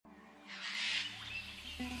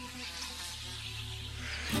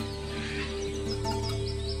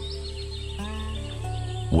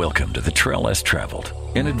Welcome to the Trail Less Traveled,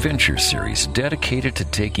 an adventure series dedicated to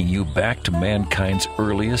taking you back to mankind's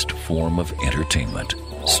earliest form of entertainment,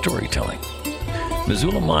 storytelling.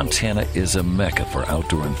 Missoula, Montana is a mecca for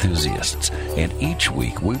outdoor enthusiasts, and each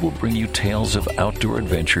week we will bring you tales of outdoor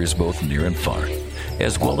adventures both near and far,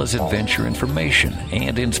 as well as adventure information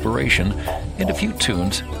and inspiration, and a few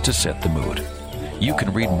tunes to set the mood. You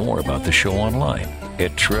can read more about the show online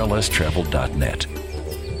at traillesstravel.net.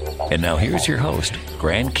 And now here's your host,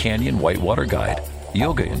 Grand Canyon Whitewater Guide,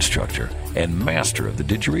 yoga instructor, and master of the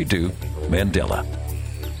didgeridoo, Mandela.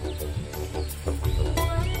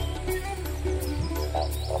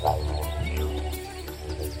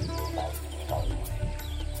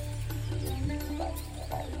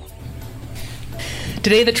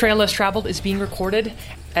 Today, the Trail Less Traveled is being recorded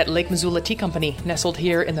at Lake Missoula Tea Company, nestled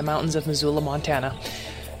here in the mountains of Missoula, Montana.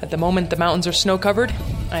 At the moment, the mountains are snow-covered,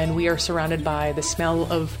 and we are surrounded by the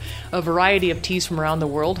smell of a variety of teas from around the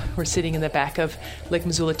world. We're sitting in the back of Lake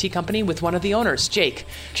Missoula Tea Company with one of the owners, Jake.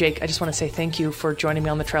 Jake, I just want to say thank you for joining me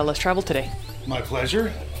on the Trail Less Traveled today. My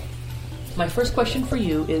pleasure. My first question for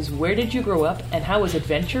you is, where did you grow up, and how was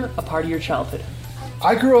adventure a part of your childhood?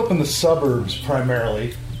 I grew up in the suburbs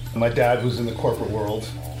primarily. My dad was in the corporate world,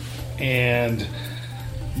 and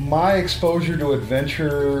my exposure to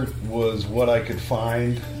adventure was what I could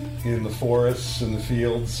find in the forests and the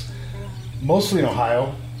fields, mostly in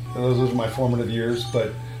Ohio. Those were my formative years,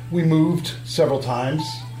 but we moved several times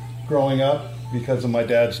growing up because of my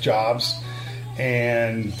dad's jobs,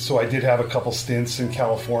 and so I did have a couple stints in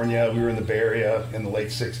California. We were in the Bay Area in the late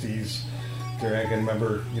 60s. I can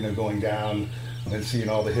remember, going down and seeing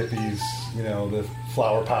all the hippies, the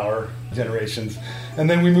flower power generations. And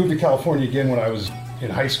then we moved to California again when I was in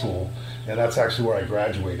high school, and that's actually where I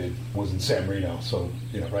graduated, was in San Marino, so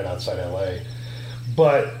right outside LA.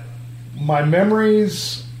 But my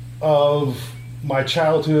memories of my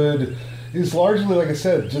childhood is largely, like I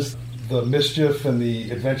said, just the mischief and the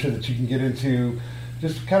adventure that you can get into,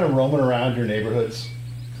 just kind of roaming around your neighborhoods.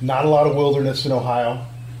 Not a lot of wilderness in Ohio,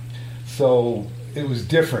 so it was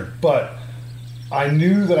different, but I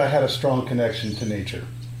knew that I had a strong connection to nature.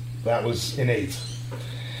 That was innate.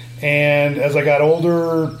 And as I got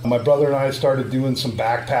older, my brother and I started doing some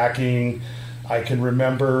backpacking. I can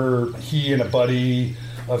remember he and a buddy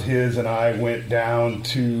of his and I went down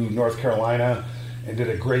to North Carolina and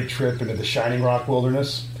did a great trip into the Shining Rock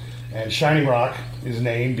Wilderness. And Shining Rock is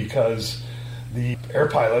named because the air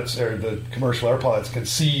pilots, or the commercial air pilots, can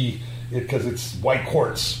see it because it's white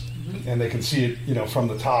quartz, and they can see it, from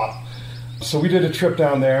the top. So we did a trip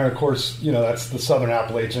down there, and of course, that's the Southern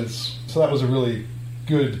Appalachians. So that was a really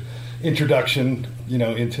good introduction,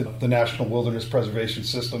 into the National Wilderness Preservation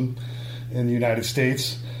System in the United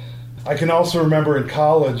States. I can also remember in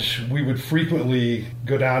college, we would frequently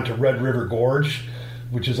go down to Red River Gorge,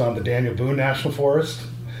 which is on the Daniel Boone National Forest.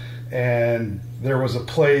 And there was a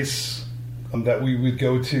place that we would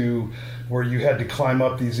go to where you had to climb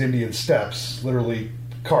up these Indian steps, literally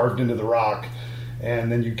carved into the rock.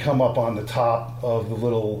 And then you come up on the top of the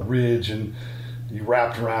little ridge, and you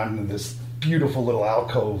wrapped around into this beautiful little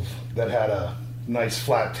alcove that had a nice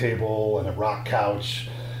flat table and a rock couch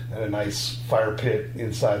and a nice fire pit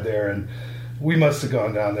inside there. And we must have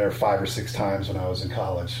gone down there 5 or 6 times when I was in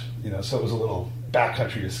college, so it was a little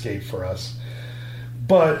backcountry escape for us.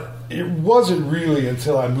 But it wasn't really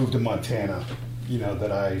until I moved to Montana,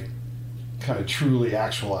 that I kind of truly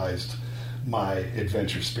actualized my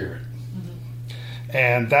adventure spirit.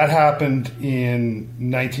 And that happened in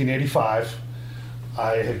 1985.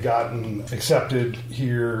 I had gotten accepted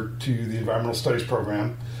here to the Environmental Studies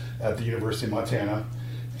program at the University of Montana.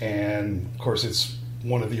 And, of course, it's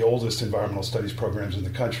one of the oldest environmental studies programs in the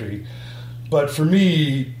country. But for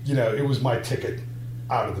me, it was my ticket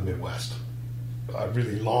out of the Midwest. I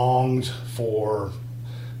really longed for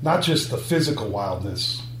not just the physical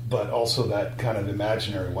wildness, but also that kind of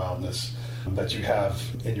imaginary wildness that you have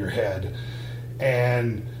in your head.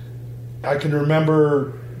 And I can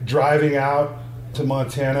remember driving out to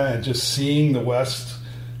Montana and just seeing the West,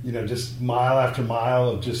 just mile after mile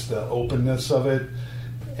of just the openness of it.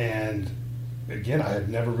 And again, I had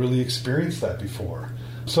never really experienced that before.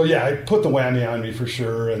 So yeah, it put the whammy on me for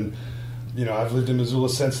sure. And, I've lived in Missoula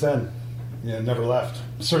since then. Never left.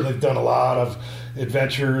 Certainly done a lot of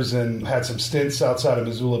adventures and had some stints outside of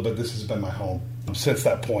Missoula, but this has been my home since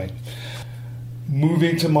that point.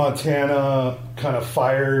 Moving to Montana kind of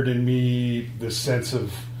fired in me this sense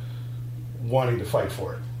of wanting to fight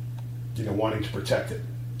for it, wanting to protect it.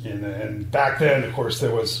 And back then, of course,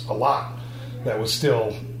 there was a lot that was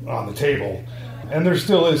still on the table, and there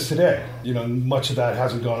still is today. Much of that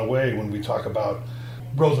hasn't gone away when we talk about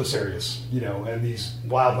roadless areas, and these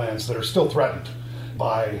wildlands that are still threatened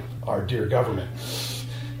by our dear government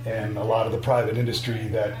and a lot of the private industry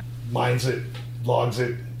that mines it, logs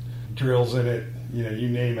it, drills in it, you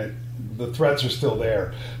name it. The threats are still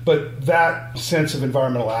there. But that sense of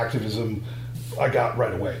environmental activism I got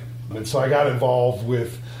right away. And so I got involved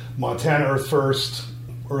with Montana Earth First.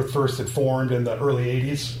 Earth First had formed in the early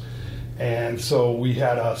 80s. And so we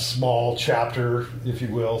had a small chapter, if you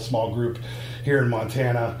will, small group here in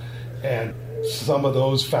Montana. And some of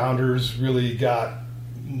those founders really got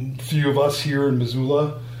a few of us here in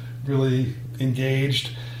Missoula really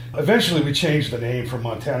engaged. Eventually we changed the name from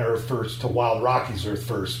Montana Earth First to Wild Rockies Earth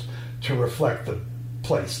First to reflect the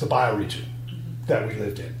place, the bioregion that we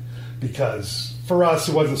lived in. Because for us,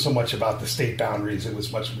 it wasn't so much about the state boundaries. It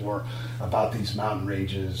was much more about these mountain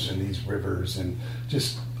ranges and these rivers and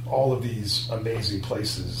just all of these amazing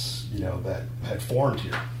places, that had formed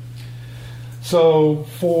here. So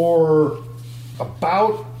for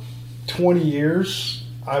about 20 years,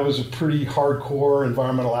 I was a pretty hardcore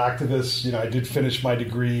environmental activist. I did finish my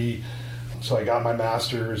degree, so I got my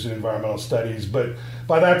master's in environmental studies. But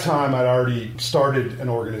by that time, I'd already started an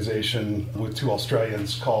organization with two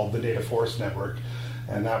Australians called the Native Forest Network.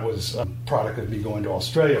 And that was a product of me going to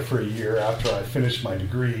Australia for a year after I finished my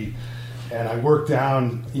degree. And I worked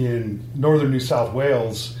down in northern New South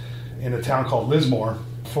Wales in a town called Lismore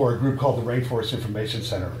for a group called the Rainforest Information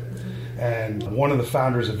Center. And one of the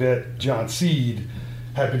founders of it, John Seed,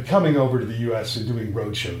 had been coming over to the U.S. and doing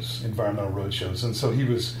roadshows, environmental roadshows. And so he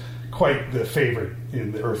was quite the favorite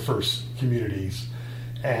in the Earth First communities.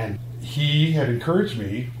 And he had encouraged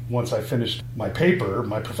me, once I finished my paper,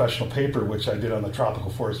 my professional paper, which I did on the Tropical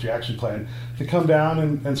Forestry Action Plan, to come down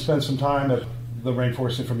and spend some time at the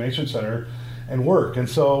Rainforest Information Center and work. And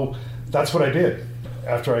so that's what I did.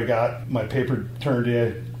 After I got my paper turned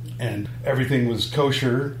in and everything was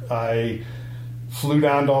kosher, I flew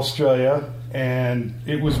down to Australia, and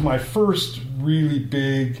it was my first really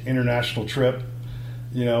big international trip,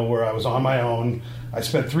 where I was on my own. I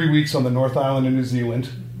spent 3 weeks on the North Island in New Zealand,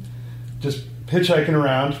 just hitchhiking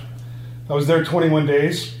around. I was there 21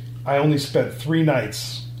 days. I only spent 3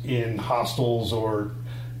 nights in hostels, or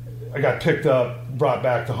I got picked up, brought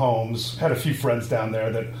back to homes. Had a few friends down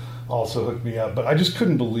there that also hooked me up. But I just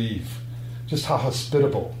couldn't believe just how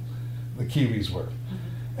hospitable the Kiwis were.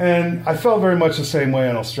 And I felt very much the same way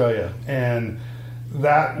in Australia. And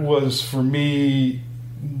that was, for me,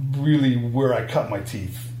 really where I cut my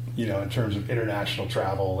teeth, in terms of international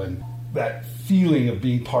travel and that feeling of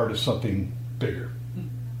being part of something bigger.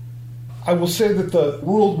 I will say that the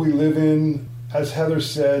world we live in, as Heather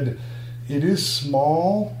said, it is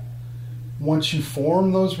small once you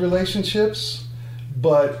form those relationships,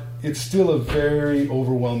 but it's still a very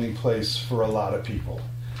overwhelming place for a lot of people.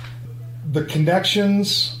 The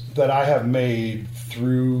connections that I have made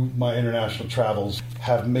through my international travels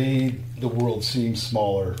have made the world seem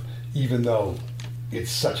smaller, even though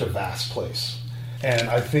it's such a vast place. And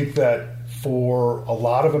I think that for a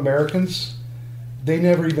lot of Americans, they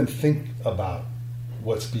never even think about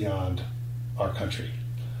what's beyond our country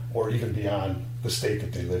or even beyond the state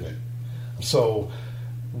that they live in. So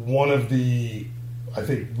one of the, I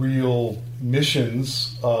think, real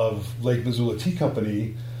missions of Lake Missoula Tea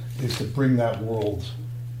Company is to bring that world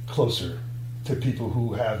closer to people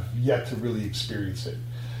who have yet to really experience it.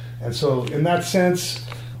 And so in that sense,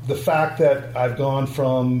 the fact that I've gone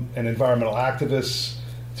from an environmental activist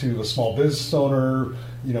to a small business owner,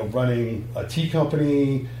 running a tea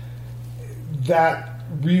company, that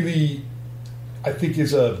really, I think,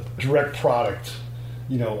 is a direct product,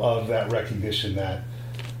 of that recognition that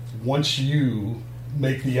once you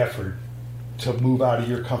make the effort to move out of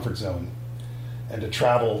your comfort zone and to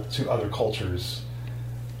travel to other cultures,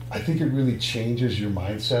 I think it really changes your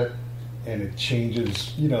mindset, and it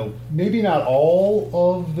changes, maybe not all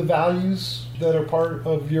of the values that are part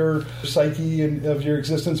of your psyche and of your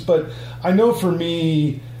existence, but I know for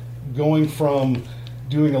me, going from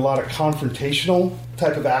doing a lot of confrontational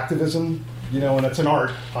type of activism, and it's an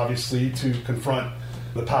art, obviously, to confront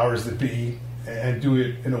the powers that be and do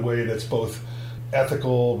it in a way that's both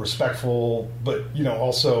ethical, respectful, but,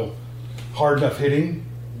 also hard enough hitting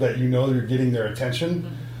that you're getting their attention.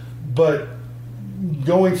 Mm-hmm. But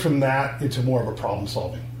going from that into more of a problem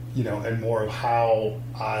solving, and more of how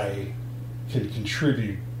I can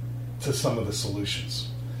contribute to some of the solutions.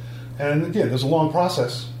 And again, there's a long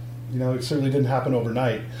process. It certainly didn't happen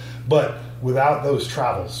overnight. But without those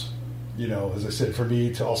travels, as I said, for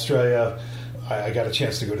me to Australia, I got a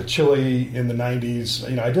chance to go to Chile in the 90s.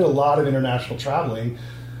 I did a lot of international traveling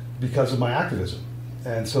because of my activism.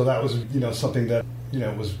 And so that was, something that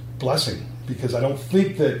it was blessing, because I don't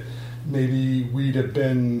think that maybe we'd have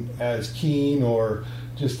been as keen or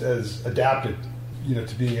just as adapted,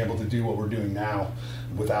 to being able to do what we're doing now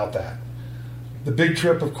without that. The big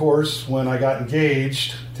trip, of course, when I got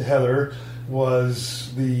engaged to Heather,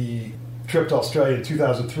 was the trip to Australia in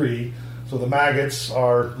 2003. So the Maggots,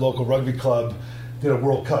 our local rugby club, did a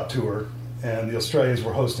World Cup tour, and the Australians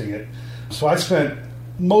were hosting it. So I spent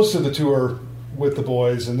most of the tour with the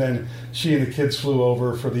boys, and then she and the kids flew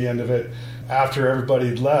over for the end of it. After everybody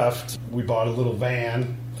had left, we bought a little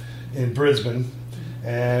van in Brisbane,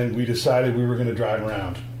 and we decided we were going to drive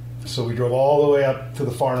around. So we drove all the way up to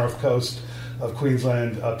the far north coast of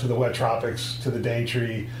Queensland, up to the wet tropics, to the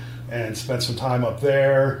Daintree, and spent some time up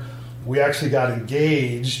there. We actually got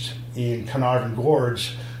engaged in Carnarvon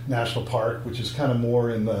Gorge National Park, which is kind of more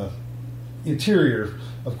in the interior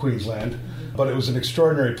of Queensland, but it was an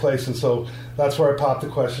extraordinary place, and so that's where I popped the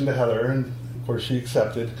question to Heather, and of course she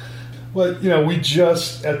accepted. But, we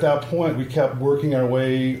just, at that point, we kept working our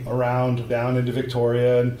way around down into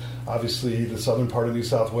Victoria and obviously the southern part of New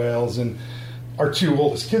South Wales, and our two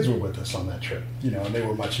oldest kids were with us on that trip, and they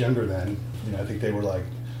were much younger then. I think they were like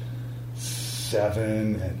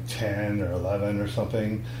 7 and 10 or 11 or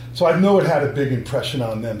something. So I know it had a big impression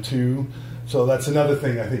on them too. So that's another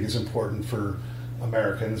thing I think is important for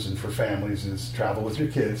Americans and for families, is travel with your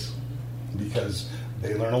kids, because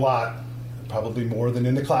they learn a lot, probably more than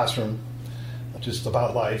in the classroom, just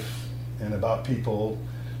about life and about people,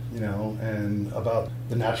 and about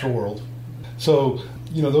the natural world. So,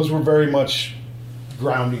 those were very much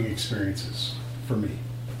grounding experiences for me.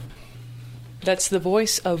 That's the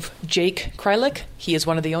voice of Jake Krylik. He is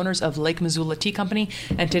one of the owners of Lake Missoula Tea Company,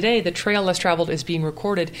 and today the Trail Less Traveled is being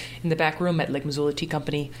recorded in the back room at Lake Missoula Tea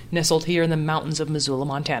Company, nestled here in the mountains of Missoula,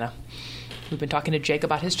 Montana. We've been talking to Jake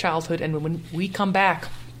about his childhood, and when we come back,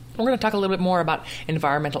 we're going to talk a little bit more about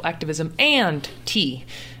environmental activism and tea,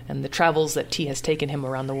 and the travels that tea has taken him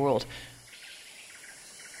around the world.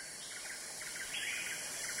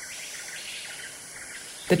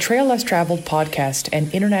 The Trail Less Traveled podcast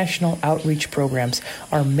and international outreach programs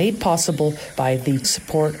are made possible by the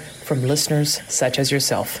support from listeners such as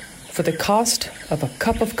yourself. For the cost of a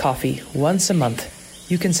cup of coffee once a month,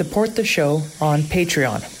 you can support the show on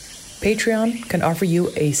Patreon. Patreon can offer you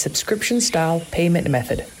a subscription-style payment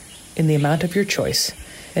method in the amount of your choice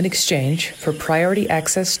in exchange for priority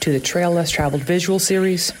access to the Trail Less Traveled visual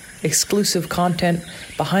series, exclusive content,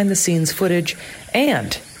 behind-the-scenes footage,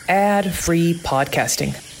 and ad-free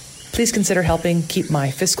podcasting. Please consider helping keep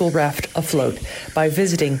my fiscal raft afloat by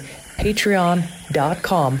visiting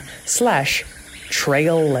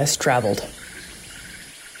patreon.com/traillesstraveled.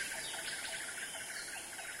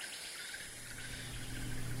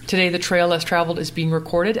 Today, the Trail Less Traveled is being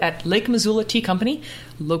recorded at Lake Missoula Tea Company,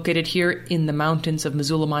 located here in the mountains of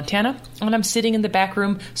Missoula, Montana, and I'm sitting in the back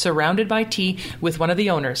room surrounded by tea with one of the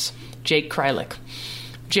owners, Jake Krylik.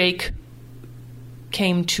 Jake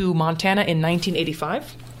came to Montana in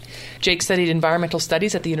 1985. Jake studied environmental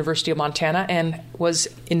studies at the University of Montana and was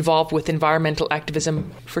involved with environmental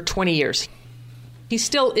activism for 20 years. He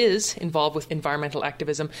still is involved with environmental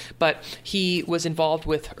activism, but he was involved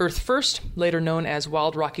with Earth First, later known as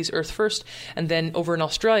Wild Rockies Earth First, and then over in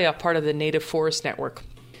Australia, part of the Native Forest Network.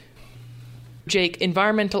 Jake,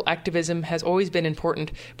 environmental activism has always been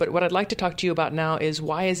important, but what I'd like to talk to you about now is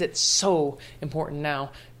why is it so important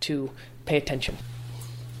now to pay attention?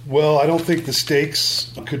 Well, I don't think the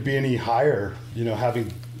stakes could be any higher,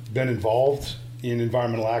 having been involved in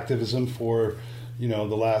environmental activism for, the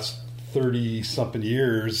last 30-something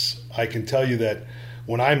years. I can tell you that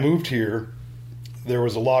when I moved here, there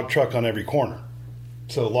was a log truck on every corner.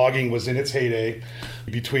 So logging was in its heyday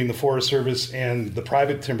between the Forest Service and the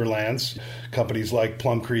private timberlands. Companies like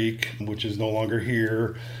Plum Creek, which is no longer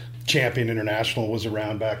here, Champion International was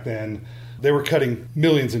around back then. They were cutting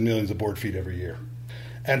millions and millions of board feet every year.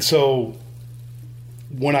 And so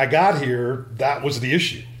when I got here, that was the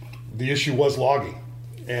issue. The issue was logging.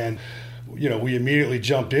 And, we immediately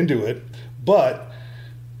jumped into it. But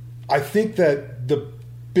I think that the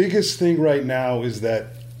biggest thing right now is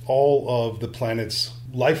that all of the planet's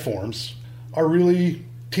life forms are really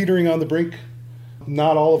teetering on the brink.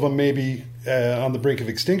 Not all of them may be on the brink of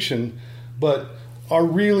extinction, but are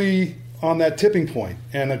really on that tipping point.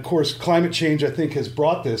 And of course, climate change, I think, has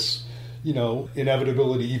brought this,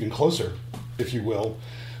 inevitability even closer, if you will.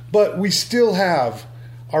 But we still have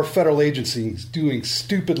our federal agencies doing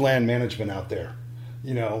stupid land management out there,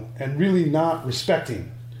 and really not respecting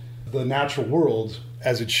the natural world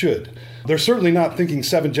as it should. They're certainly not thinking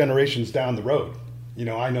 7 generations down the road.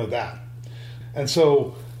 I know that. And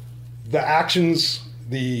so the actions,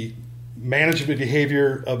 the management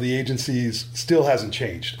behavior of the agencies still hasn't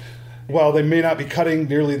changed. While they may not be cutting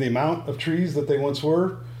nearly the amount of trees that they once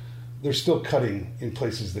were, they're still cutting in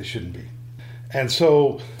places they shouldn't be. And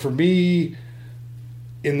so for me,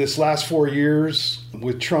 in this last 4 years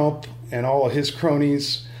with Trump and all of his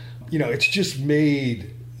cronies, it's just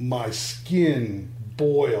made my skin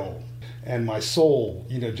boil and my soul,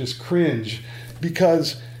 just cringe,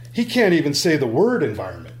 because he can't even say the word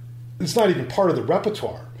environment. It's not even part of the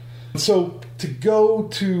repertoire. So to go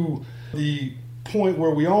to the point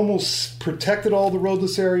where we almost protected all the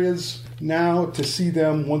roadless areas, now to see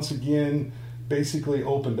them once again basically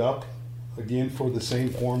opened up again for the same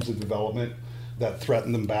forms of development that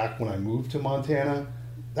threatened them back when I moved to Montana,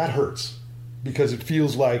 that hurts, because it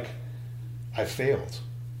feels like I failed,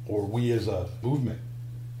 or we as a movement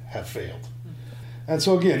have failed. And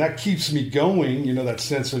so again, that keeps me going, that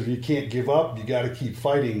sense of you can't give up, you got to keep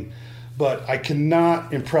fighting. But I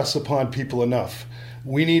cannot impress upon people enough.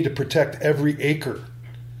 We need to protect every acre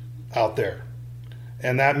out there.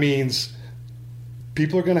 And that means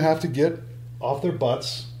people are going to have to get off their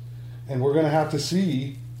butts, and we're going to have to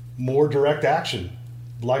see more direct action,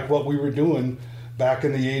 like what we were doing back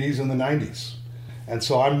in the 80s and the 90s. And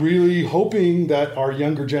so I'm really hoping that our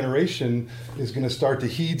younger generation is going to start to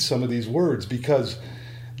heed some of these words, because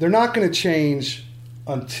they're not going to change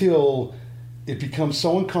until it becomes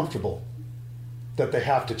so uncomfortable that they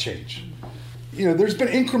have to change. There's been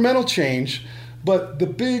incremental change, but the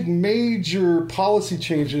big major policy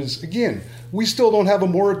changes, again, we still don't have a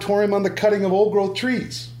moratorium on the cutting of old growth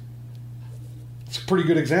trees. It's a pretty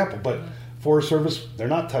good example, but Forest Service, they're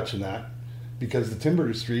not touching that because the timber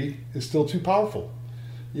industry is still too powerful.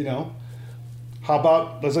 How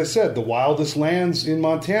about, as I said, the wildest lands in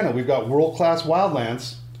Montana? We've got world-class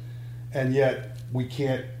wildlands, and yet we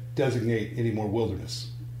can't designate any more wilderness.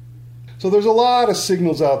 So there's a lot of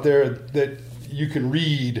signals out there that you can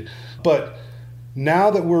read, but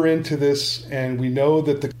now that we're into this and we know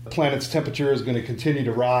that the planet's temperature is going to continue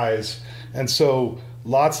to rise, and so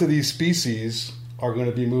lots of these species are going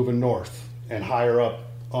to be moving north and higher up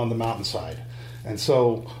on the mountainside. And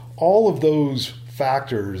so all of those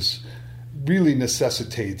factors really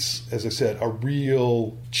necessitates, as I said, a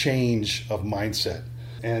real change of mindset.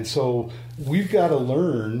 And so we've got to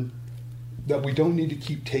learn that we don't need to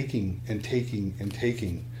keep taking and taking and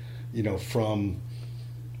taking, from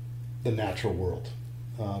the natural world.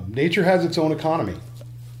 Nature has its own economy,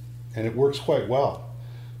 and it works quite well.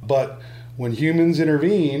 But when humans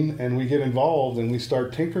intervene and we get involved and we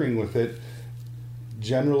start tinkering with it,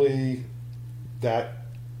 generally that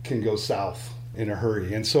can go south in a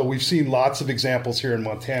hurry. And so we've seen lots of examples here in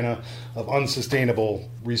Montana of unsustainable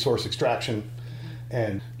resource extraction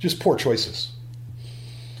and just poor choices.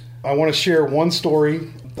 I want to share one story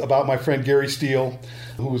about my friend Gary Steele,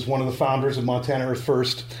 who was one of the founders of Montana Earth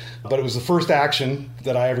First, but it was the first action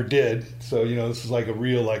that I ever did. So, this is like a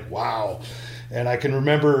real, wow. And I can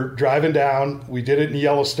remember driving down, we did it in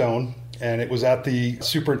Yellowstone, and it was at the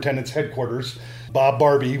superintendent's headquarters. Bob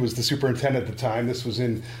Barbie was the superintendent at the time. This was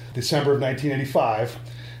in December of 1985.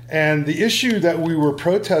 And the issue that we were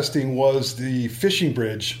protesting was the fishing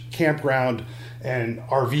bridge, campground, and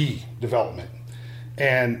RV development.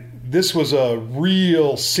 And this was a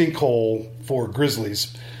real sinkhole for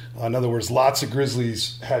grizzlies. In other words, lots of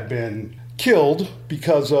grizzlies had been killed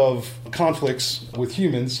because of conflicts with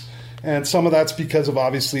humans. And some of that's because of,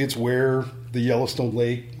 obviously, it's where the Yellowstone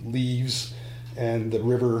Lake leaves and the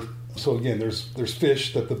river. So again, there's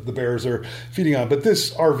fish that the bears are feeding on. But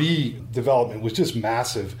this RV development was just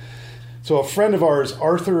massive. So a friend of ours,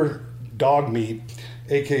 Arthur Dogmeat,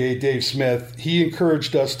 a.k.a. Dave Smith, he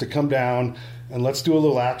encouraged us to come down and let's do a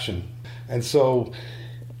little action. And so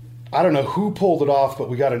I don't know who pulled it off, but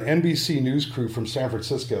we got an NBC news crew from San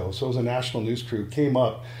Francisco. So it was a national news crew, came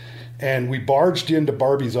up, and we barged into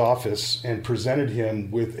Barbie's office and presented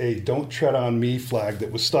him with a "Don't Tread on Me" flag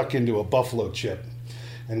that was stuck into a buffalo chip.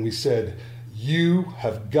 And we said, you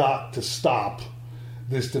have got to stop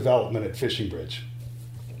this development at Fishing Bridge.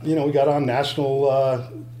 We got on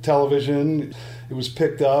national television. It was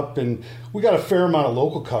picked up, and we got a fair amount of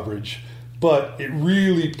local coverage, but it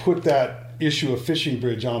really put that issue of Fishing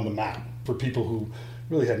Bridge on the map for people who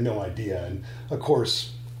really had no idea. And of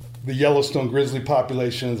course, the Yellowstone grizzly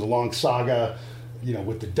population is a long saga,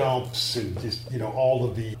 with the dumps and just, all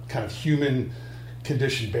of the kind of human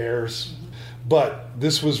conditioned bears. But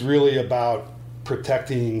this was really about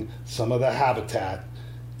protecting some of the habitat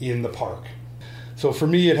in the park. So for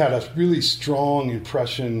me, it had a really strong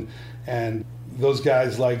impression, and those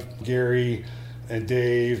guys like Gary and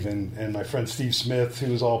Dave and my friend Steve Smith,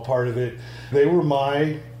 who was all part of it, they were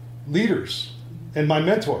my leaders and my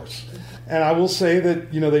mentors. And I will say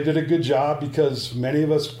that, they did a good job because many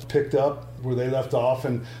of us picked up where they left off.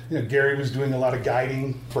 And, Gary was doing a lot of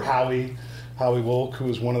guiding for Howie Wolk, who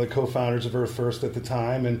was one of the co-founders of Earth First at the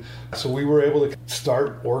time. And so we were able to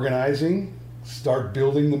start organizing, start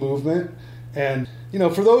building the movement. And,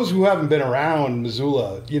 for those who haven't been around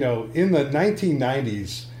Missoula, in the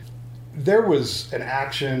 1990s, there was an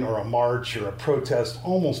action or a march or a protest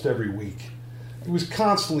almost every week. It was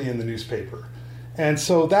constantly in the newspaper. And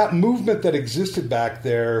so that movement that existed back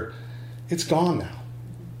there, it's gone now.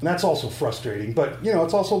 And that's also frustrating. But,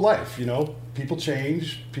 it's also life, People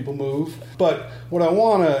change, people move. But what I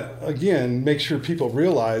want to, again, make sure people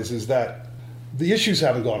realize is that the issues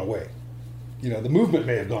haven't gone away. The movement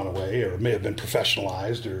may have gone away or may have been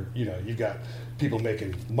professionalized or, you've got people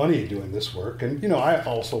making money doing this work. And, I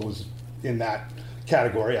also was in that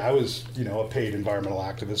category. I was, a paid environmental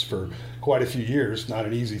activist for quite a few years. Not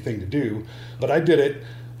an easy thing to do, but I did it.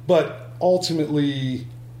 But ultimately,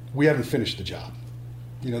 we haven't finished the job.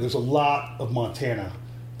 There's a lot of Montana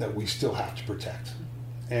that we still have to protect.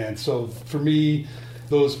 And so for me,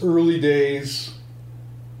 those early days,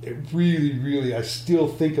 it really, really, I still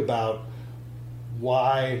think about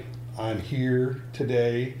why I'm here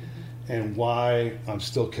today and why I'm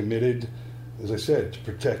still committed, as I said, to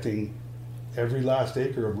protecting every last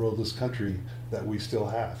acre of roadless country that we still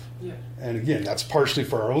have. Yeah. And again, that's partially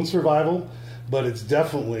for our own survival, but it's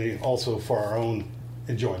definitely also for our own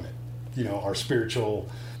enjoyment. Our spiritual,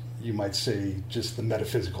 you might say, just the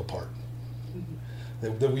metaphysical part.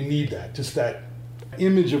 Mm-hmm. That we need that, just that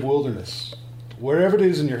image of wilderness, wherever it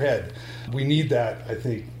is in your head. We need that, I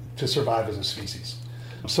think, to survive as a species.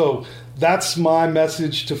 So that's my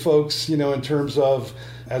message to folks, in terms of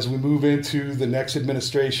as we move into the next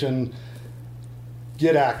administration,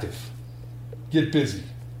 get active, get busy,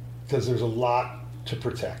 because there's a lot to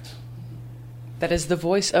protect. That is the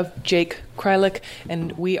voice of Jake Krylik,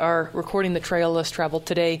 and we are recording the Trail Less Traveled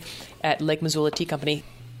today at Lake Missoula Tea Company.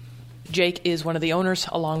 Jake is one of the owners,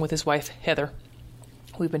 along with his wife, Heather.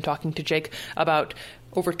 We've been talking to Jake about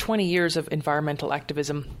over 20 years of environmental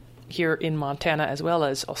activism here in Montana as well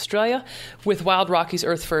as Australia, with Wild Rockies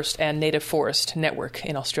Earth First and Native Forest Network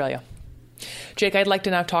in Australia. Jake, I'd like to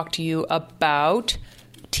now talk to you about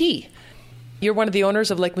tea. You're one of the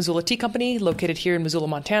owners of Lake Missoula Tea Company, located here in Missoula,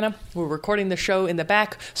 Montana. We're recording the show in the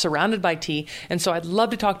back, surrounded by tea. And so I'd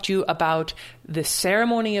love to talk to you about the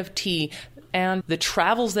ceremony of tea and the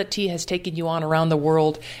travels that tea has taken you on around the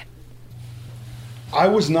world. I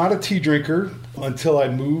was not a tea drinker until I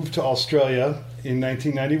moved to Australia in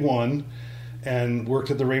 1991 and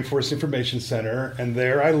worked at the Rainforest Information Center. And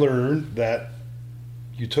there I learned that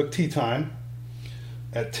you took tea time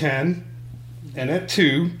at 10 and at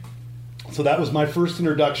 2. So that was my first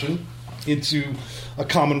introduction into a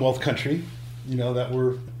Commonwealth country, that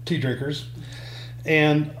were tea drinkers.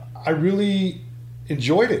 And I really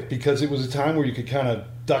enjoyed it because it was a time where you could kind of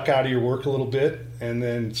duck out of your work a little bit and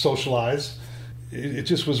then socialize. It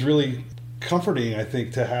just was really comforting, I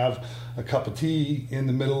think, to have a cup of tea in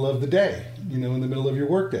the middle of the day, in the middle of your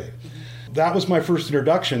workday. That was my first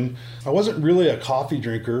introduction. I wasn't really a coffee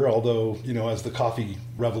drinker, although, as the coffee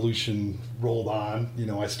revolution rolled on,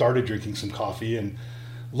 I started drinking some coffee and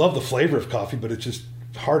loved the flavor of coffee, but it's just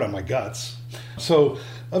hard on my guts. So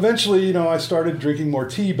eventually, I started drinking more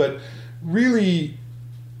tea, but really,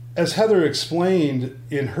 as Heather explained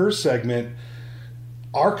in her segment,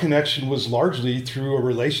 our connection was largely through a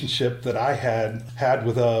relationship that I had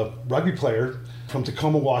with a rugby player from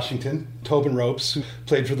Tacoma, Washington, Tobin Ropes, who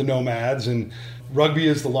played for the Nomads. And rugby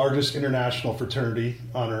is the largest international fraternity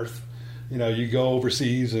on earth. You go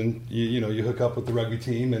overseas and you hook up with the rugby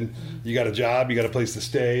team and you got a job, you got a place to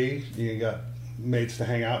stay, you got mates to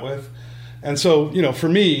hang out with. And so, for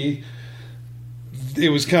me, it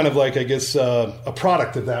was kind of like, I guess, a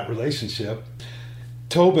product of that relationship.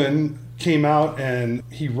 Tobin came out and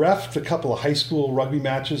he reffed a couple of high school rugby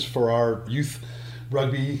matches for our youth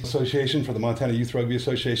rugby association, for the Montana Youth Rugby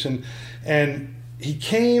Association. And he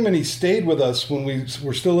came and he stayed with us when we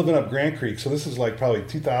were still living up Grant Creek. So this is like probably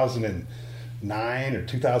 2009 or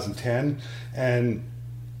 2010. And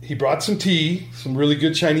he brought some tea, some really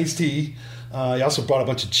good Chinese tea. He also brought a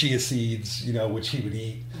bunch of chia seeds, which he would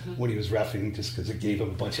eat when he was reffing, just because it gave him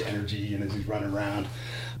a bunch of energy and as he's running around.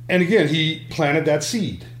 And again, he planted that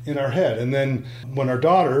seed in our head. And then when our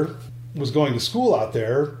daughter was going to school out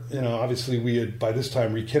there, obviously we had by this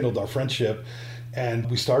time rekindled our friendship, and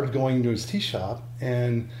we started going to his tea shop,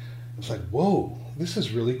 and was like, whoa, this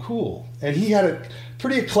is really cool. And he had it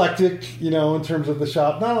pretty eclectic, in terms of the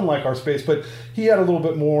shop, not unlike our space, but he had a little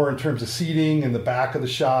bit more in terms of seating in the back of the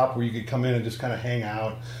shop where you could come in and just kind of hang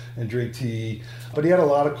out and drink tea. But he had a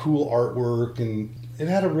lot of cool artwork, and it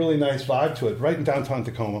had a really nice vibe to it, right in downtown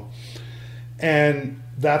Tacoma. And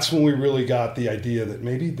that's when we really got the idea that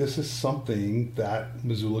maybe this is something that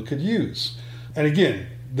Missoula could use. And again,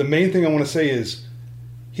 the main thing I want to say is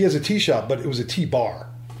he has a tea shop, but it was a tea bar.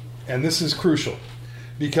 And this is crucial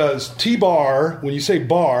because tea bar, when you say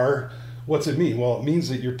bar, what's it mean? Well, it means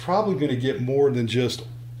that you're probably going to get more than just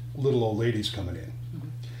little old ladies coming in.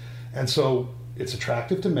 And so it's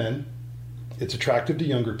attractive to men. It's attractive to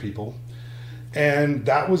younger people. And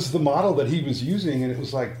that was the model that he was using. And it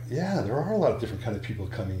was like, yeah, there are a lot of different kind of people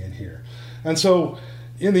coming in here. And so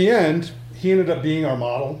in the end, he ended up being our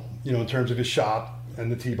model, in terms of his shop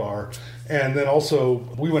and the tea bar. And then also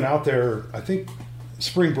we went out there, I think,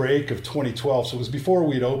 spring break of 2012, so it was before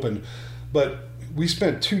we'd opened, but we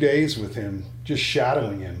spent 2 days with him just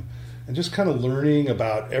shadowing him and just kind of learning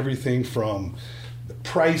about everything from the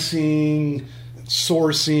pricing,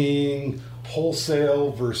 sourcing,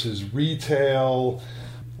 wholesale versus retail,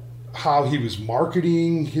 how he was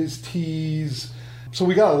marketing his teas. So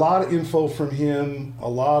we got a lot of info from him, a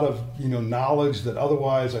lot of knowledge that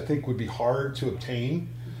otherwise I think would be hard to obtain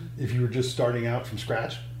if you were just starting out from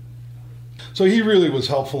scratch. So he really was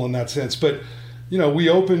helpful in that sense. But, we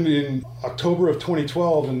opened in October of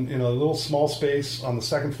 2012 in a little small space on the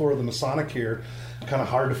second floor of the Masonic here, kind of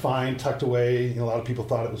hard to find, tucked away. A lot of people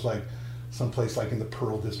thought it was like someplace like in the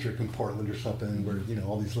Pearl District in Portland or something where,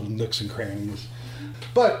 all these little nooks and crannies.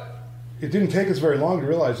 But it didn't take us very long to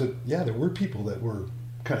realize that, yeah, there were people that were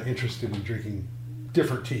kind of interested in drinking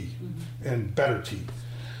different tea and better tea.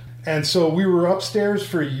 And so we were upstairs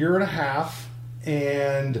for a year and a half,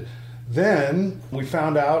 and then we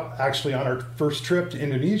found out, actually on our first trip to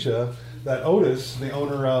Indonesia, that Otis, the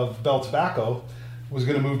owner of Bell Tobacco, was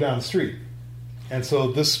going to move down the street. And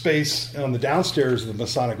so this space on the downstairs of the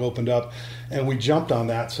Masonic opened up, and we jumped on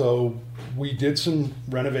that. So we did some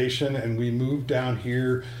renovation, and we moved down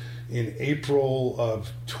here in April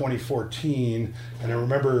of 2014. And I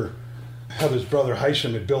remember Heather's brother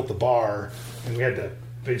Hysham had built the bar, and we had to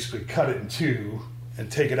basically cut it in two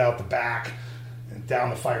and take it out the back and down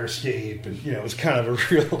the fire escape. And, it was kind of a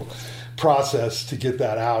real process to get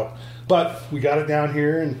that out. But we got it down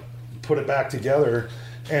here and put it back together.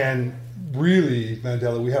 And really,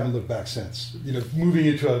 Mandela, we haven't looked back since. Moving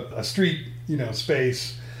into a street,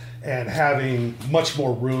 space and having much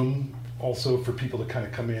more room also for people to kind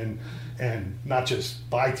of come in and not just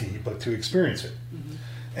buy tea, but to experience it. Mm-hmm.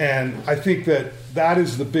 And I think that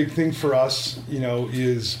is the big thing for us,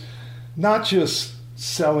 is not just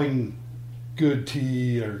selling good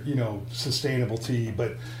tea or, sustainable tea,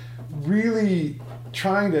 but really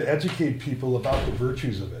trying to educate people about the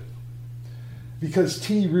virtues of it. Because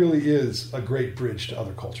tea really is a great bridge to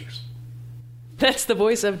other cultures. That's the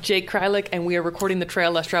voice of Jake Krylik, and we are recording The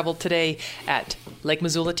Trail Less Traveled today at Lake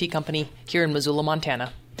Missoula Tea Company here in Missoula,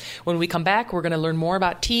 Montana. When we come back, we're going to learn more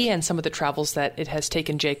about tea and some of the travels that it has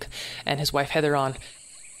taken Jake and his wife Heather on.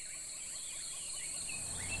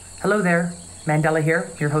 Hello there, Mandela here,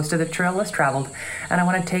 your host of The Trail Less Traveled, and I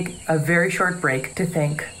want to take a very short break to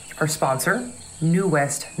thank our sponsor, New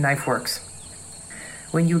West Knife Works.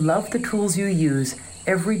 When you love the tools you use,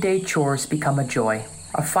 everyday chores become a joy.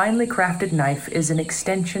 A finely crafted knife is an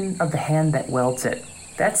extension of the hand that welds it.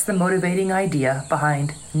 That's the motivating idea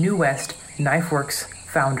behind New West Knife Works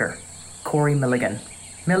founder, Corey Milligan.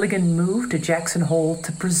 Milligan moved to Jackson Hole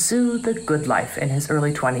to pursue the good life in his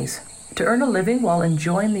early 20s. To earn a living while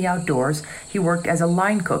enjoying the outdoors, he worked as a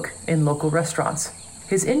line cook in local restaurants.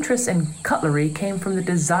 His interest in cutlery came from the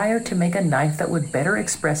desire to make a knife that would better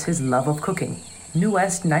express his love of cooking. New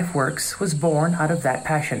West Knife Works was born out of that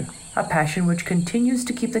passion, a passion which continues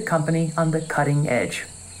to keep the company on the cutting edge.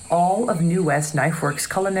 All of New West Knife Works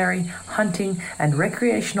culinary, hunting, and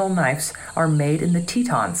recreational knives are made in the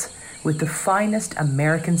Tetons with the finest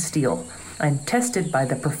American steel and tested by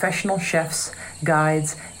the professional chefs,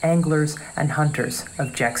 guides, anglers, and hunters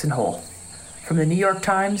of Jackson Hole. From the New York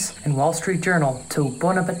Times and Wall Street Journal to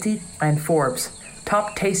Bon Appetit and Forbes,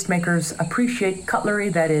 top tastemakers appreciate cutlery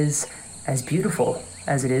that is as beautiful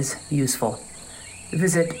as it is useful.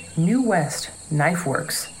 Visit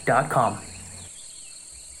newwestknifeworks.com.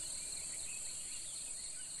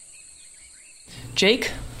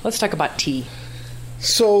 Jake, let's talk about tea.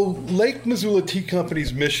 So Lake Missoula Tea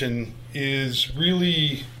Company's mission is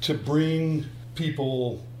really to bring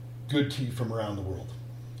people good tea from around the world.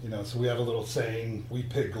 So we have a little saying, we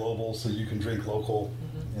pick global so you can drink local.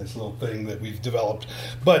 Mm-hmm. It's a little thing that we've developed.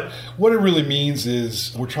 But what it really means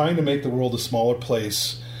is we're trying to make the world a smaller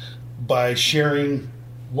place by sharing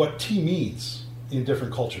what tea means in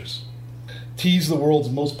different cultures. Tea is the world's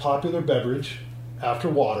most popular beverage after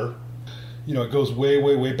water. It goes way,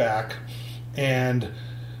 way, way back. And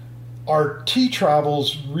our tea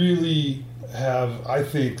travels really have, I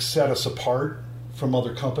think, set us apart from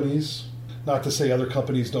other companies. Not to say other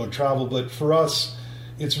companies don't travel, but for us,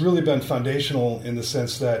 it's really been foundational in the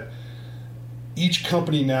sense that each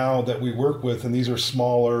company now that we work with, and these are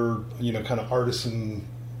smaller, kind of artisan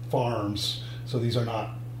farms, so these are not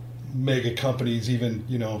mega companies, even,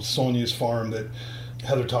 Sonia's farm that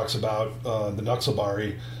Heather talks about, the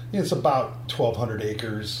Nuxalbari, it's about 1,200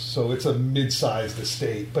 acres, so it's a mid-sized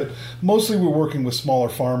estate. But mostly we're working with smaller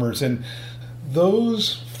farmers, and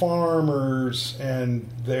those farmers and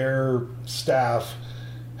their staff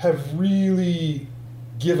have really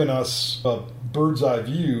given us a bird's eye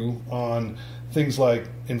view on things like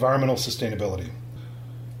environmental sustainability,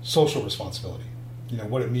 social responsibility,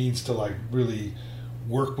 what it means to really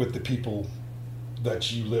work with the people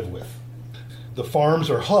that you live with. The farms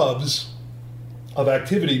are hubs of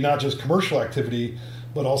activity, not just commercial activity,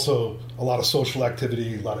 but also a lot of social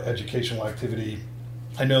activity, a lot of educational activity.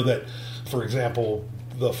 I know that, for example,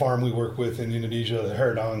 the farm we work with in Indonesia, the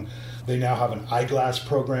Haradang, they now have an eyeglass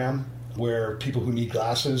program where people who need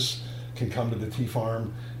glasses can come to the tea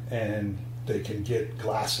farm and they can get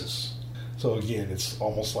glasses. So again, it's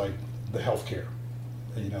almost like the healthcare,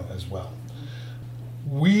 as well.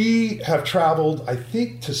 We have traveled, I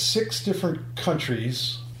think, to 6 different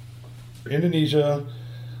countries. Indonesia,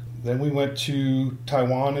 then we went to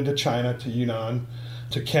Taiwan and to China, to Yunnan,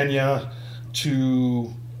 to Kenya,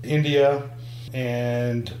 to India,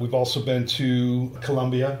 and we've also been to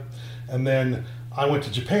Colombia. And then I went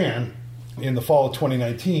to Japan in the fall of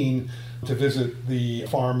 2019 to visit the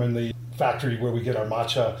farm and the factory where we get our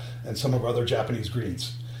matcha and some of our other Japanese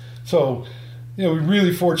greens. So, we're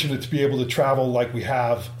really fortunate to be able to travel like we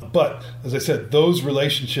have. But as I said, those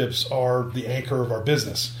relationships are the anchor of our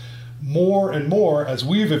business. More and more, as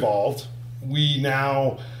we've evolved, we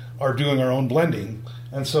now are doing our own blending.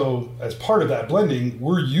 And so as part of that blending,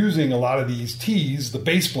 we're using a lot of these teas, the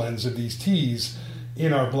base blends of these teas,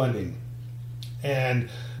 in our blending. And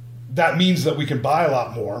that means that we can buy a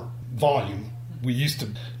lot more volume. We used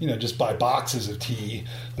to, just buy boxes of tea.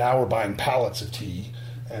 Now we're buying pallets of tea.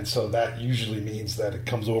 And so that usually means that it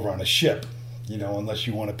comes over on a ship, unless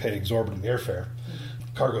you want to pay exorbitant airfare,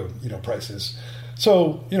 cargo, prices.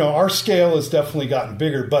 So, our scale has definitely gotten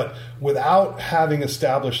bigger, but without having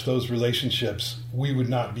established those relationships, we would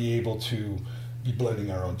not be able to be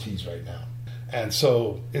blending our own teas right now. And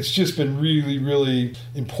so it's just been really, really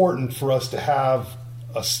important for us to have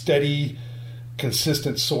a steady,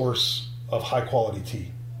 consistent source of high quality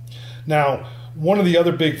tea. Now, one of the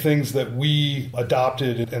other big things that we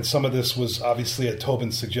adopted, and some of this was obviously at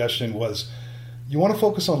Tobin's suggestion, was you want to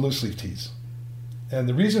focus on loose leaf teas. And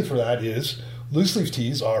the reason for that is loose leaf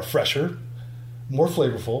teas are fresher, more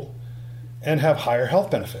flavorful, and have higher health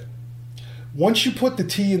benefit. Once you put the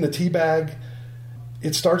tea in the tea bag,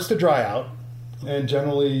 it starts to dry out. And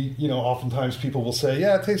generally, oftentimes people will say,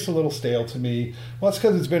 yeah, it tastes a little stale to me. Well, it's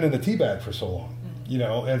because it's been in the tea bag for so long,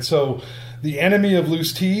 And so the enemy of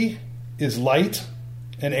loose tea is light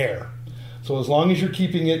and air. So as long as you're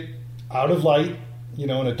keeping it out of light, in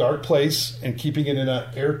a dark place, and keeping it in an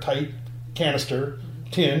airtight canister,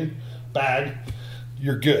 tin, bag,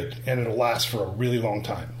 you're good. And it'll last for a really long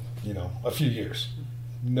time, a few years.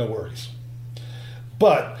 No worries.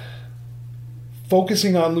 But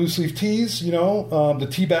focusing on loose leaf teas, the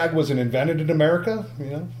tea bag wasn't invented in America,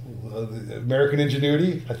 American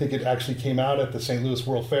ingenuity. I think it actually came out at the St. Louis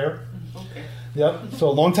World Fair. Okay. Yep, so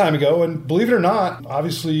a long time ago. And believe it or not,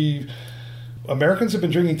 obviously, Americans have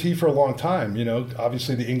been drinking tea for a long time.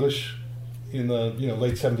 Obviously the English in the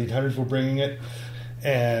late 1700s were bringing it.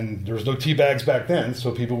 And there was no tea bags back then,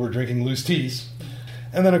 so people were drinking loose teas.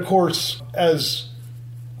 And then, of course, as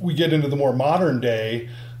we get into the more modern day,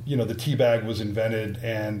 the tea bag was invented,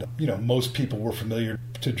 and, most people were familiar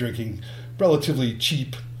to drinking relatively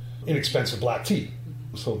cheap, inexpensive black tea.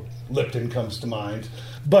 So Lipton comes to mind.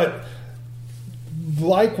 But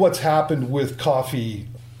like what's happened with coffee,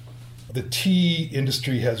 the tea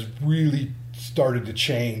industry has really started to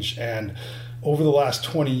change, and over the last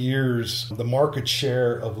 20 years, the market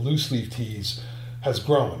share of loose leaf teas has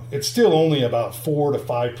grown. It's still only about 4 to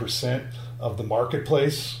 5% of the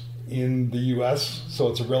marketplace in the U.S., so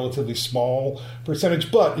it's a relatively small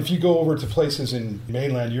percentage. But if you go over to places in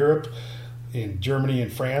mainland Europe, in Germany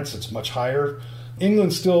and France, it's much higher.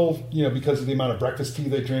 England still, because of the amount of breakfast tea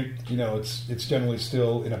they drink, it's generally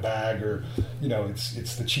still in a bag, or,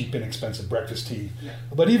 it's the cheap, inexpensive breakfast tea. Yeah.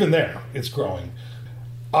 But even there, it's growing.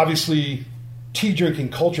 Obviously, tea drinking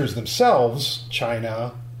cultures themselves,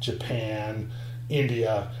 China, Japan,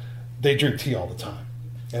 India, they drink tea all the time.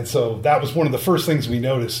 And so that was one of the first things we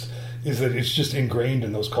noticed, is that it's just ingrained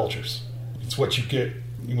in those cultures. It's what you get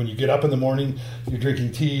when you get up in the morning. You're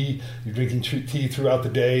drinking tea throughout the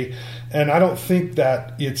day. And I don't think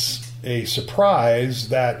that it's a surprise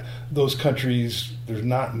that those countries, there's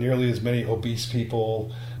not nearly as many obese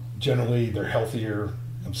people. Generally, they're healthier,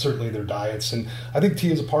 and certainly their diets. And I think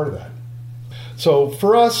tea is a part of that. So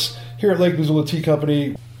for us here at Lake Missoula Tea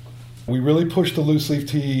Company, we really push the loose leaf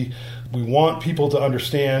tea. We want people to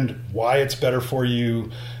understand why it's better for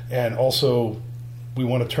you. And also, we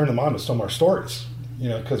want to turn them on to some of our stories,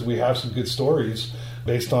 because we have some good stories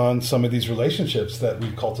based on some of these relationships that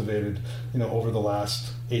we've cultivated, over the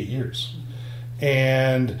last 8 years.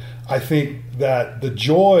 And I think that the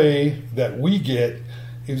joy that we get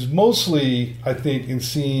is mostly, I think, in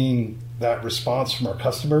seeing that response from our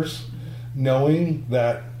customers, knowing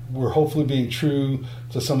that we're hopefully being true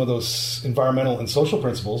to some of those environmental and social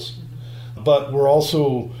principles, but we're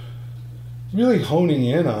also really honing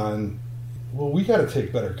in on, well, we got to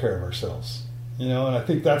take better care of ourselves. And I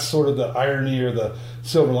think that's sort of the irony or the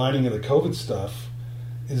silver lining of the COVID stuff,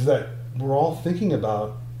 is that we're all thinking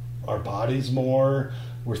about our bodies more.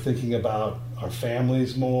 We're thinking about our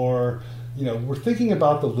families more. We're thinking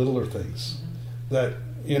about the littler things that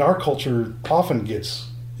in our culture often gets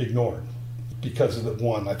ignored because of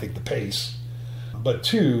I think the pace. But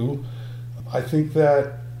two, I think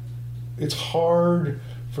that it's hard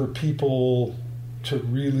for people to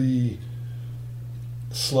really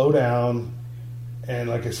slow down. And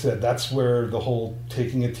like I said, that's where the whole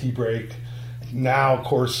taking a tea break. Now, of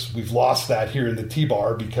course, we've lost that here in the tea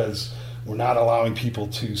bar because we're not allowing people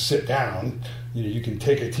to sit down. You can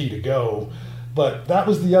take a tea to go. But that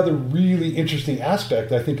was the other really interesting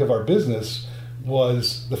aspect, I think, of our business,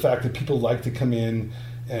 was the fact that people like to come in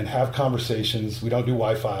and have conversations. We don't do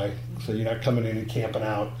Wi-Fi, so you're not coming in and camping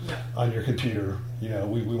out on your computer.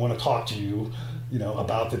 We want to talk to you,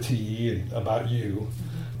 about the tea and about you.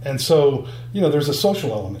 And so, there's a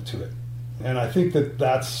social element to it. And I think that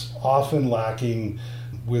that's often lacking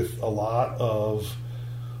with a lot of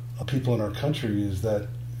people in our country, is that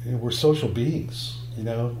we're social beings.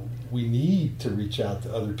 We need to reach out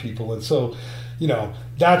to other people. And so,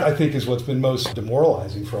 that I think is what's been most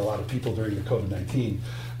demoralizing for a lot of people during the COVID-19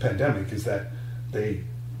 pandemic, is that they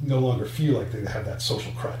no longer feel like they have that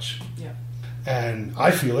social crutch. Yeah. And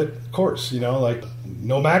I feel it, of course, like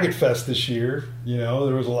no Maggot Fest this year.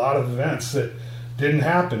 There was a lot of events that didn't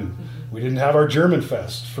happen. Mm-hmm. We didn't have our German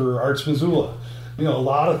Fest for Arts Missoula. A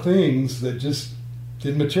lot of things that just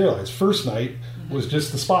didn't materialize. First night was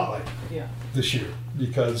just the spotlight this year,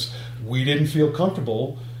 because we didn't feel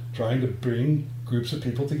comfortable trying to bring groups of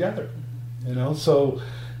people together. So,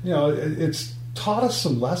 it's taught us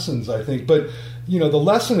some lessons, I think. But, the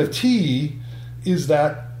lesson of tea is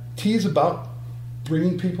that tea is about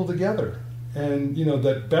bringing people together. And,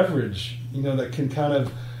 that beverage, that can kind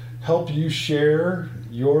of help you share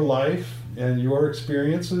your life and your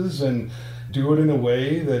experiences, and do it in a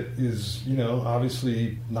way that is,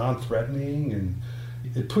 obviously non-threatening, and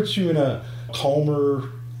it puts you in a calmer,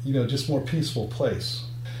 just more peaceful place.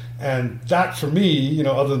 And that, for me,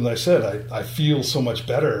 other than I said, I feel so much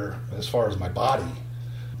better as far as my body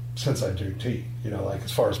since I drink tea. Like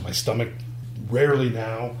as far as my stomach, rarely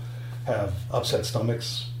now have upset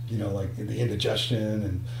stomachs, like the indigestion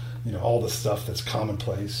and, all the stuff that's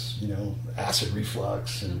commonplace, acid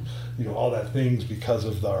reflux and, all that things because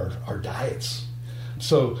of our diets.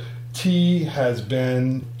 So tea has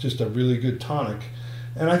been just a really good tonic.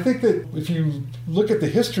 And I think that if you look at the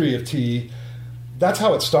history of tea, that's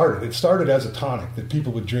how it started. It started as a tonic that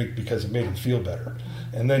people would drink because it made them feel better,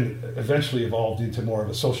 and then eventually evolved into more of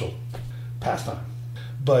a social pastime.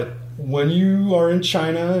 But when you are in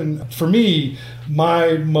China, and for me,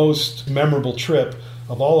 my most memorable trip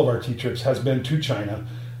of all of our tea trips has been to China,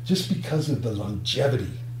 just because of the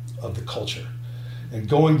longevity of the culture. And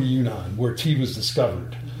going to Yunnan, where tea was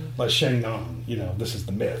discovered by Sheng Nan, this is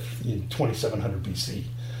the myth, in 2700 BC,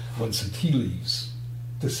 when some tea leaves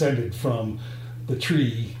descended from the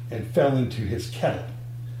tree and fell into his kettle.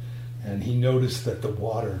 And he noticed that the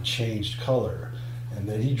water changed color. And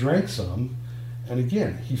then he drank some, and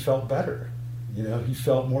again, he felt better. He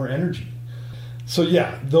felt more energy. So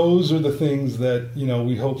yeah, those are the things that,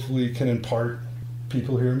 we hopefully can impart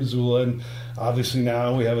people here in Missoula. And obviously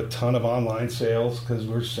now we have a ton of online sales because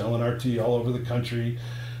we're selling our tea all over the country.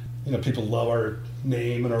 People love our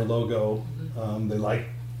name and our logo. They like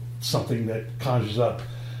something that conjures up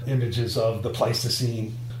images of the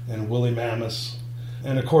Pleistocene and woolly mammoths.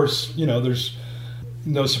 And of course, there's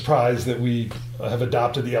no surprise that we have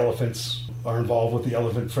adopted the elephants, are involved with the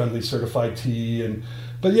elephant-friendly certified tea.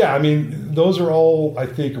 But yeah, those are all, I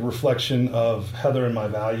think, a reflection of Heather and my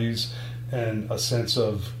values and a sense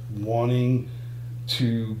of wanting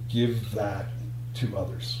to give that to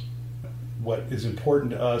others. What is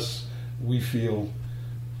important to us, we feel,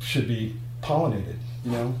 should be pollinated.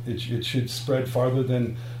 It should spread farther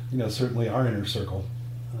than, certainly our inner circle.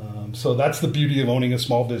 So that's the beauty of owning a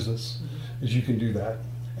small business, is you can do that.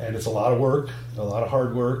 And it's a lot of work, a lot of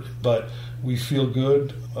hard work, but we feel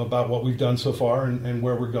good about what we've done so far and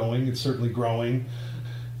where we're going. It's certainly growing.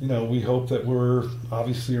 We hope that we're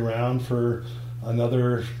obviously around for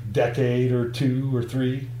another decade or 2 or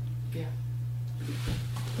 3. Yeah.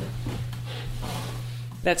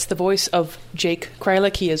 That's the voice of Jake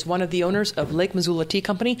Krylik. He is one of the owners of Lake Missoula Tea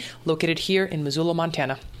Company, located here in Missoula,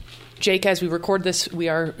 Montana. Jake, as we record this, we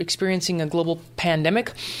are experiencing a global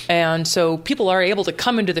pandemic, and so people are able to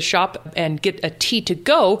come into the shop and get a tea to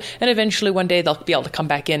go, and eventually one day they'll be able to come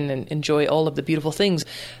back in and enjoy all of the beautiful things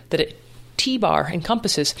that a tea bar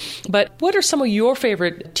encompasses. But what are some of your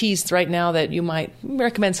favorite teas right now that you might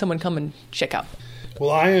recommend someone come and check out? Well,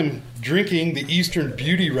 I am drinking the Eastern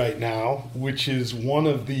Beauty right now, which is one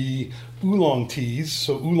of the oolong teas.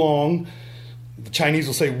 So oolong, the Chinese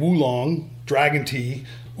will say wulong, dragon tea.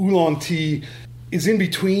 Oolong tea is in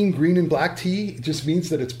between green and black tea. It just means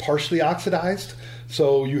that it's partially oxidized.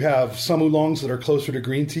 So you have some oolongs that are closer to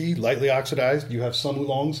green tea, lightly oxidized. You have some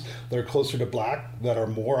oolongs that are closer to black, that are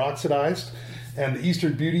more oxidized. And the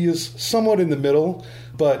Eastern Beauty is somewhat in the middle,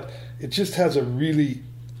 but it just has a really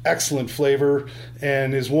excellent flavor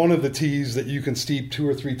and is one of the teas that you can steep 2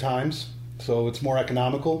 or 3 times. So it's more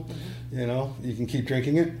economical. You can keep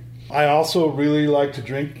drinking it. I also really like to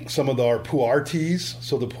drink some of our pu'er teas.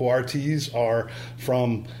 So the pu'er teas are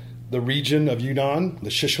from the region of Yunnan, the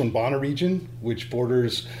Sichuan-Bana region, which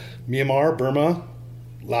borders Myanmar, Burma,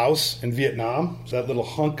 Laos, and Vietnam. It's that little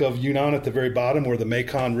hunk of Yunnan at the very bottom where the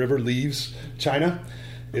Mekong River leaves China.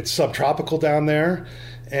 It's subtropical down there,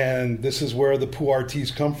 and this is where the pu'er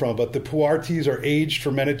teas come from. But the pu'er teas are aged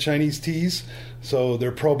fermented Chinese teas, so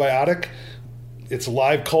they're probiotic. It's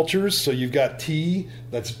live cultures, so you've got tea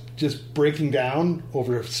that's just breaking down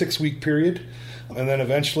over a 6-week period, and then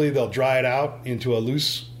eventually they'll dry it out into a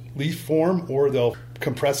loose leaf form, or they'll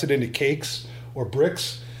compress it into cakes or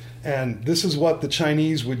bricks. And this is what the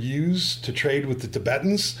Chinese would use to trade with the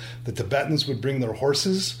Tibetans. The Tibetans would bring their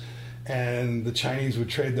horses, and the Chinese would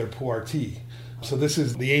trade their pu'er tea. So this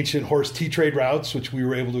is the ancient horse tea trade routes, which we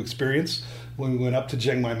were able to experience when we went up to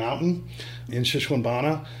Chiangmai Mountain in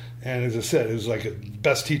Sichuan-Bana. And as I said, it was like a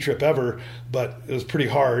best tea trip ever, but it was pretty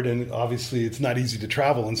hard. And obviously it's not easy to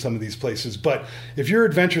travel in some of these places. But if you're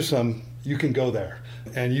adventuresome, you can go there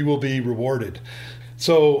and you will be rewarded.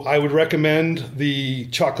 So I would recommend the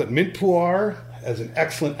chocolate mint pu'er as an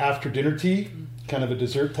excellent after dinner tea, kind of a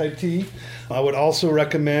dessert type tea. I would also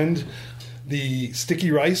recommend the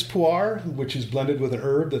sticky rice pu'er, which is blended with an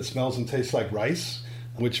herb that smells and tastes like rice,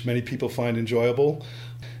 which many people find enjoyable.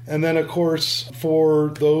 And then, of course, for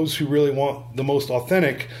those who really want the most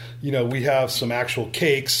authentic, we have some actual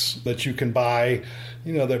cakes that you can buy,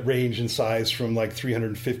 that range in size from like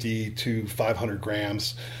 350 to 500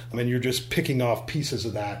 grams. You're just picking off pieces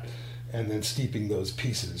of that and then steeping those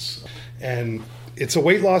pieces. And it's a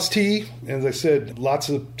weight loss tea. As I said, lots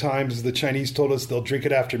of times the Chinese told us they'll drink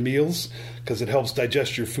it after meals because it helps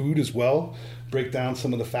digest your food as well, break down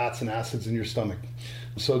some of the fats and acids in your stomach.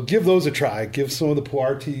 So give those a try. Give some of the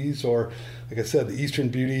pu'er teas, or like I said, the Eastern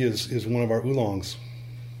Beauty is one of our oolongs.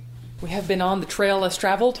 We have been on the trail less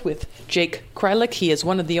traveled with Jake Krylik. He is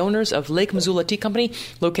one of the owners of Lake Missoula Tea Company,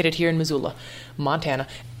 located here in Missoula, Montana.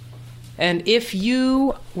 And if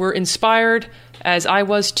you were inspired, as I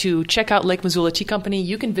was, to check out Lake Missoula Tea Company,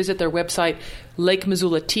 you can visit their website,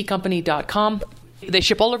 lakemissoulateacompany.com. They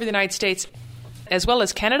ship all over the United States, as well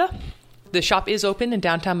as Canada. The shop is open in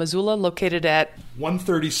downtown Missoula, located at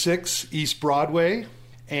 136 East Broadway,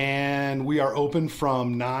 and we are open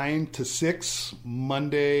from 9 to 6,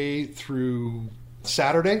 Monday through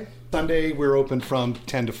Saturday. Sunday, we're open from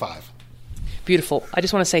 10 to 5. Beautiful. I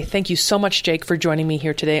just want to say thank you so much, Jake, for joining me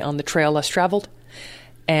here today on The Trail Less Traveled.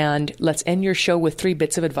 And let's end your show with 3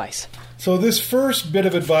 bits of advice. So this first bit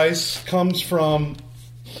of advice comes from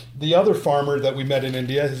the other farmer that we met in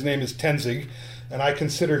India. His name is Tenzing. And I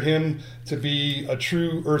consider him to be a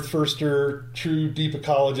true earth firster, true deep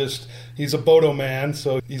ecologist. He's a Bodo man,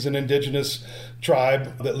 so he's an indigenous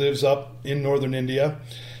tribe that lives up in northern India.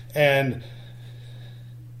 And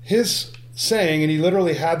his saying, and he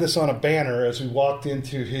literally had this on a banner as we walked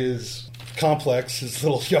into his complex, his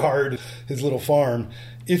little yard, his little farm.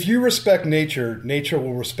 If you respect nature, nature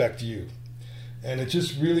will respect you. And it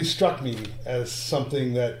just really struck me as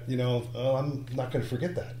something that, I'm not going to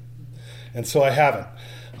forget that. And so I haven't.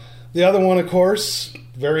 The other one, of course,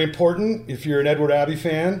 very important, if you're an Edward Abbey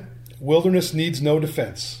fan, wilderness needs no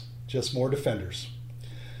defense, just more defenders.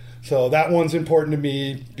 So that one's important to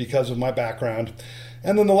me because of my background.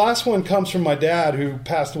 And then the last one comes from my dad, who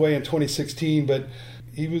passed away in 2016, but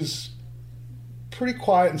he was pretty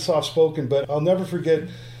quiet and soft-spoken. But I'll never forget,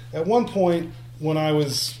 at one point when I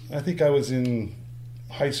think I was in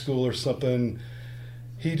high school or something,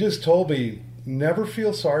 he just told me, never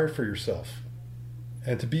feel sorry for yourself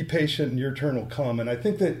and to be patient and your turn will come. And I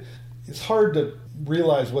think that it's hard to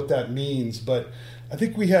realize what that means, but I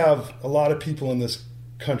think we have a lot of people in this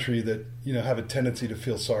country that, have a tendency to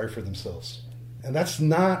feel sorry for themselves. And that's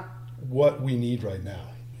not what we need right now.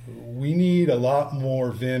 We need a lot more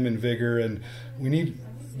vim and vigor, and we need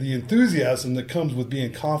the enthusiasm that comes with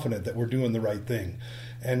being confident that we're doing the right thing.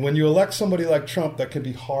 And when you elect somebody like Trump, that can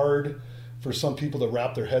be hard for some people to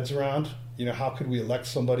wrap their heads around. How could we elect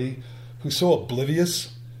somebody who's so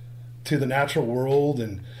oblivious to the natural world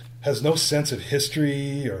and has no sense of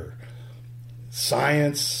history or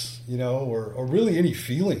science, or really any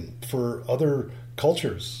feeling for other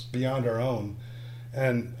cultures beyond our own.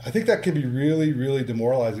 And I think that can be really, really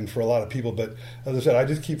demoralizing for a lot of people. But as I said, I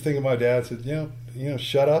just keep thinking of my dad said,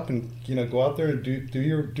 shut up and, go out there and do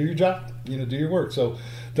your job, do your work. So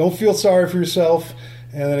don't feel sorry for yourself.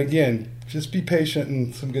 And then again, just be patient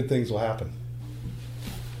and some good things will happen.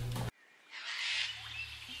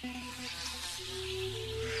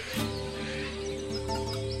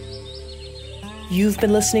 You've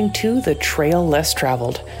been listening to The Trail Less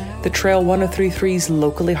Traveled, the Trail 1033's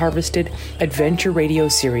locally harvested adventure radio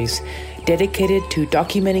series dedicated to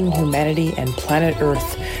documenting humanity and planet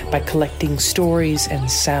Earth by collecting stories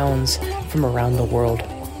and sounds from around the world.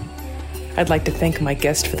 I'd like to thank my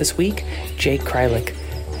guest for this week, Jake Krylik.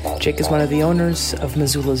 Jake is one of the owners of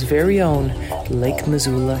Missoula's very own Lake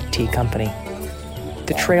Missoula Tea Company.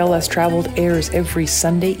 The Trail Less Traveled airs every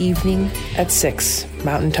Sunday evening at 6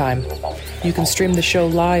 Mountain Time. You can stream the show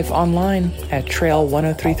live online at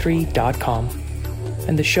trail1033.com.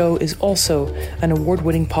 And the show is also an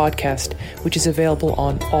award-winning podcast, which is available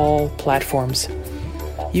on all platforms.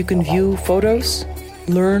 You can view photos,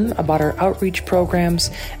 learn about our outreach programs,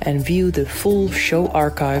 and view the full show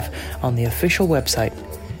archive on the official website,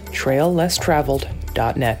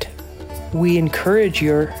 traillesstraveled.net. We encourage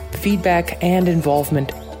your feedback and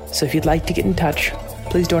involvement, so if you'd like to get in touch,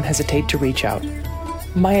 please don't hesitate to reach out.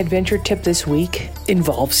 My adventure tip this week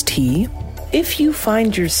involves tea. If you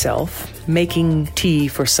find yourself making tea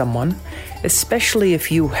for someone, especially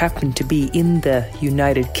if you happen to be in the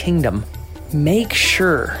United Kingdom, make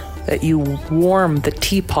sure that you warm the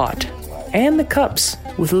teapot and the cups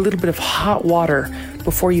with a little bit of hot water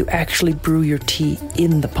before you actually brew your tea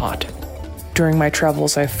in the pot. During my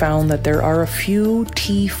travels, I found that there are a few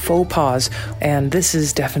tea faux pas, and this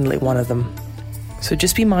is definitely one of them. So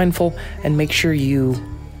just be mindful and make sure you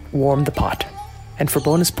warm the pot. And for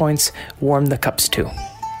bonus points, warm the cups too.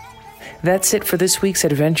 That's it for this week's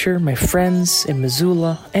adventure, my friends in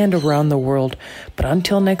Missoula and around the world. But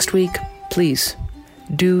until next week, please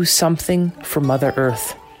do something for Mother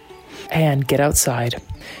Earth. And get outside.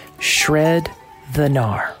 Shred the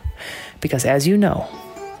gnar. Because as you know,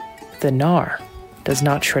 the gnar does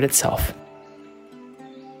not shred itself.